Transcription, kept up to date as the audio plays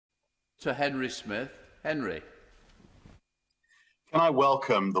to Henry Smith. Henry. Can I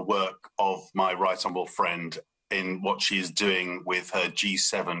welcome the work of my right honourable friend in what she is doing with her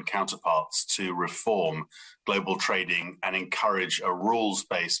G7 counterparts to reform global trading and encourage a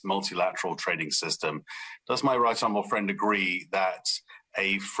rules-based multilateral trading system? Does my right honourable friend agree that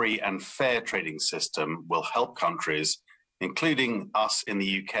a free and fair trading system will help countries, including us in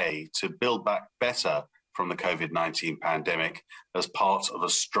the UK, to build back better from the COVID-19 pandemic as part of a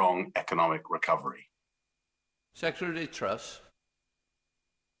strong economic recovery? Secretary Truss.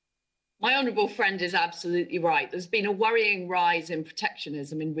 My honourable friend is absolutely right. There's been a worrying rise in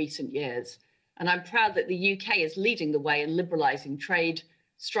protectionism in recent years, and I'm proud that the UK is leading the way in liberalising trade,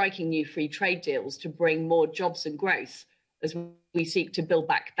 striking new free trade deals to bring more jobs and growth as we seek to build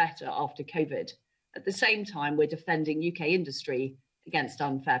back better after COVID. At the same time, we're defending UK industry against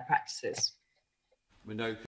unfair practices. We know